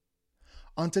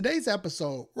On today's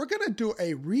episode, we're going to do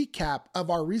a recap of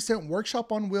our recent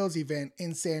Workshop on Wheels event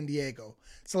in San Diego.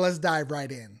 So let's dive right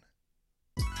in.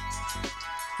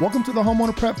 Welcome to the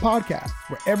Homeowner Prep Podcast,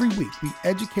 where every week we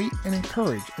educate and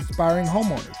encourage aspiring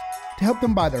homeowners to help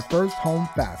them buy their first home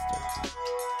faster.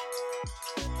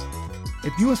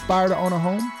 If you aspire to own a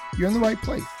home, you're in the right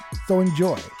place, so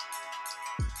enjoy.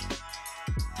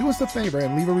 Do us a favor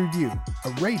and leave a review, a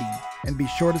rating, and be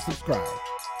sure to subscribe.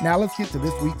 Now let's get to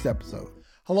this week's episode.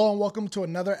 Hello and welcome to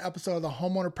another episode of the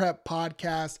Homeowner Prep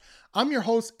Podcast. I'm your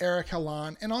host, Eric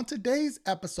Halan, and on today's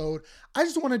episode, I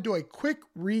just want to do a quick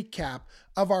recap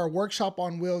of our Workshop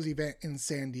on Wheels event in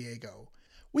San Diego.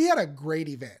 We had a great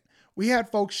event. We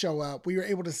had folks show up. We were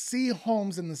able to see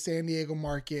homes in the San Diego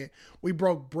market. We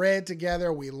broke bread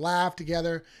together. We laughed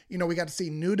together. We got to see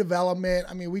new development.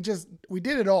 We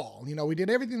did it all. We did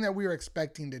everything that we were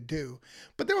expecting to do.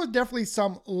 But there was definitely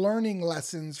some learning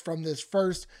lessons from this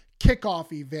first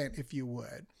kickoff event, if you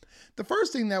would. The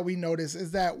first thing that we noticed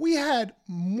is that we had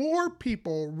more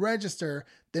people register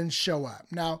than show up.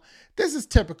 Now, this is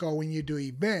typical when you do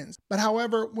events, but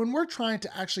however, when we're trying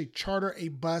to actually charter a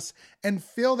bus and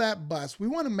fill that bus, we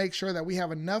want to make sure that we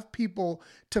have enough people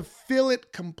to fill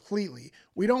it completely.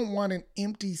 We don't want an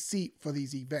empty seat for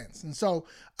these events. And so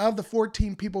of the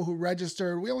 14 people who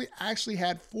registered, we only actually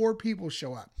had 4 people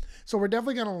show up. So we're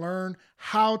definitely going to learn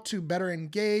how to better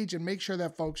engage and make sure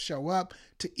that folks show up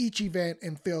to each event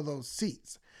and fill those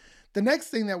seats. The next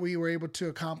thing that we were able to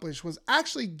accomplish was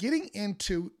actually getting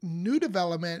into new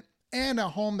development and a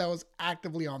home that was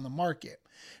actively on the market.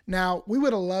 Now, we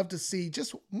would have loved to see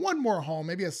just one more home,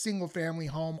 maybe a single family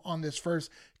home on this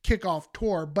first kickoff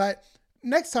tour, but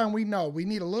next time we know we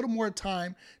need a little more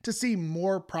time to see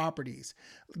more properties.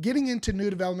 Getting into new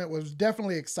development was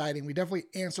definitely exciting. We definitely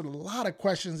answered a lot of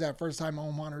questions that first-time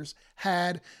homeowners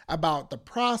had about the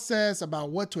process, about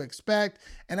what to expect,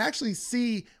 and actually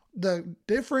see the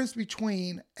difference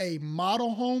between a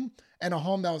model home and a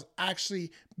home that was actually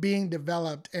being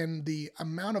developed and the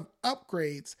amount of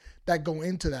upgrades that go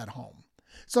into that home.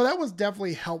 So that was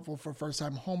definitely helpful for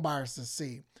first-time home buyers to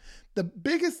see. The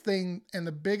biggest thing and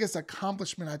the biggest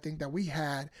accomplishment I think that we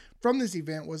had from this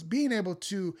event was being able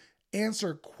to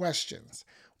answer questions.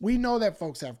 We know that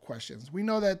folks have questions. We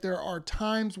know that there are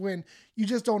times when you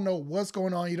just don't know what's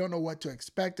going on. You don't know what to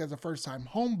expect as a first-time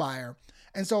home buyer.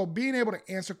 And so being able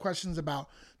to answer questions about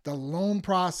the loan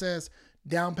process,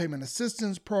 down payment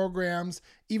assistance programs,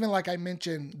 even like I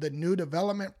mentioned, the new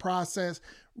development process,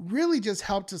 really just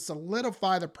helped to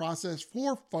solidify the process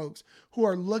for folks who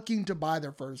are looking to buy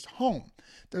their first home.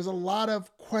 There's a lot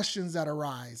of questions that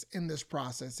arise in this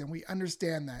process, and we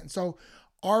understand that. And so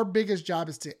our biggest job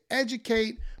is to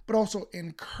educate, but also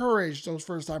encourage those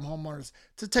first-time homeowners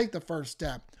to take the first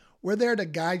step. We're there to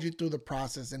guide you through the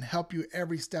process and help you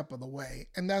every step of the way.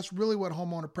 And that's really what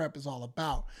Homeowner Prep is all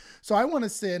about. So I want to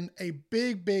send a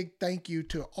big thank you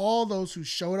to all those who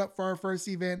showed up for our first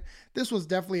event. This was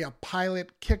definitely a pilot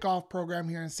kickoff program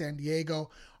here in San Diego.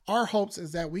 Our hopes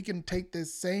is that we can take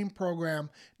this same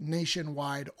program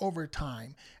nationwide over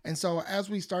time. And so as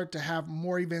we start to have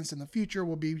more events in the future,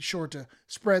 we'll be sure to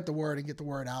spread the word and get the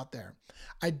word out there.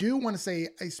 I do want to say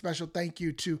a special thank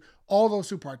you to all those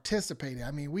who participated.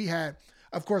 We had,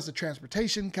 of course, the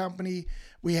transportation company.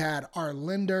 We had our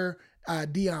lender,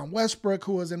 Dion Westbrook,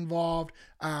 who was involved.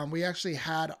 We actually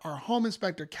had our home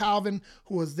inspector, Calvin,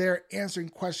 who was there answering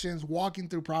questions, walking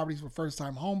through properties with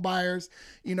first-time home buyers,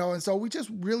 and so we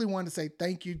just really wanted to say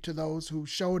thank you to those who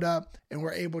showed up and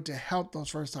were able to help those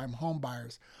first-time home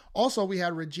buyers. Also, we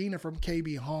had Regina from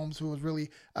KB Homes, who was really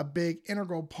a big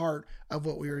integral part of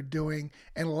what we were doing.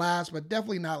 And last but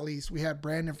definitely not least, we had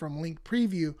Brandon from Link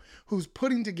Preview, who's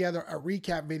putting together a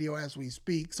recap video as we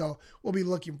speak. So we'll be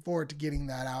looking forward to getting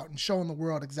that out and showing the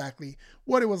world exactly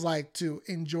what it was like to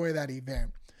enjoy that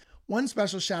event. One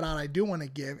special shout out I do want to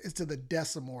give is to the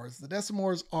Decimors. The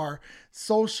Decimors are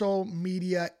social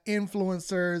media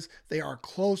influencers. They are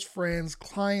close friends,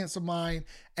 clients of mine,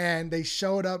 and they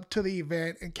showed up to the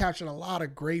event and captured a lot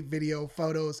of great video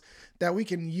photos that we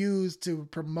can use to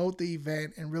promote the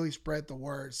event and really spread the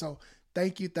word. So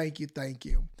thank you.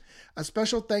 A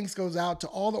special thanks goes out to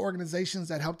all the organizations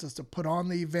that helped us to put on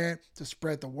the event, to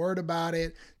spread the word about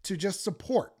it, to just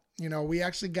support. We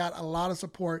actually got a lot of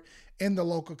support in the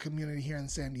local community here in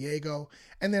San Diego.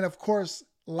 And then, of course,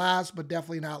 last but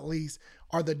definitely not least,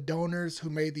 are the donors who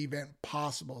made the event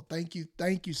possible. Thank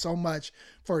you so much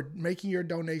for making your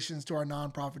donations to our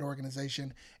nonprofit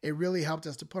organization. It really helped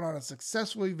us to put on a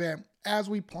successful event as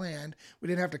we planned. We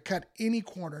didn't have to cut any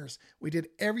corners. We did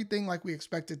everything like we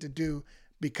expected to do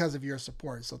because of your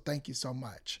support. So thank you so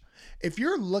much. If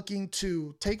you're looking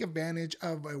to take advantage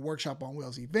of a Workshop on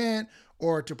Wheels event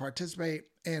or to participate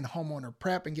in homeowner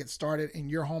prep and get started in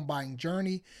your home buying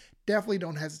journey, definitely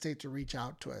don't hesitate to reach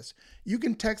out to us. You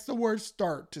can text the word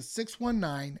START to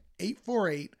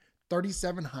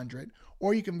 619-848-3700,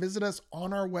 or you can visit us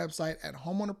on our website at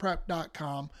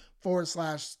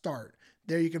homeownerprep.com/start.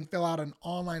 There you can fill out an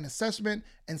online assessment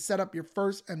and set up your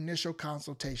first initial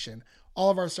consultation. All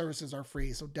of our services are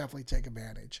free, so definitely take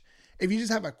advantage. If you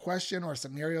just have a question or a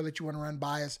scenario that you want to run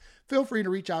by us, feel free to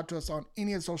reach out to us on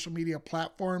any of the social media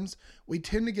platforms. We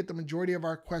tend to get the majority of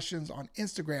our questions on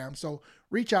Instagram, so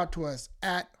reach out to us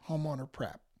at Homeowner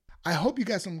Prep. I hope you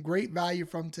got some great value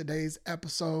from today's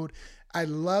episode. I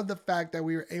love the fact that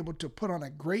we were able to put on a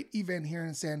great event here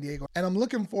in San Diego, and I'm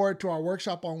looking forward to our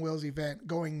Workshop on Wheels event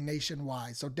going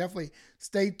nationwide. So definitely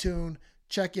stay tuned,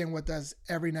 check in with us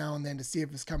every now and then to see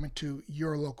if it's coming to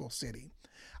your local city.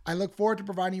 I look forward to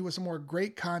providing you with some more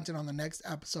great content on the next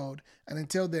episode, and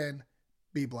until then,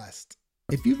 be blessed.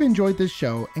 If you've enjoyed this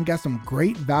show and got some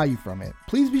great value from it,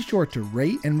 please be sure to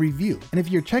rate and review. And if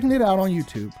you're checking it out on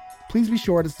YouTube, please be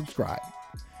sure to subscribe.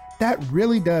 That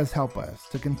really does help us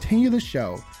to continue the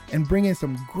show and bring in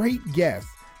some great guests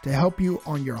to help you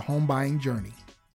on your home buying journey.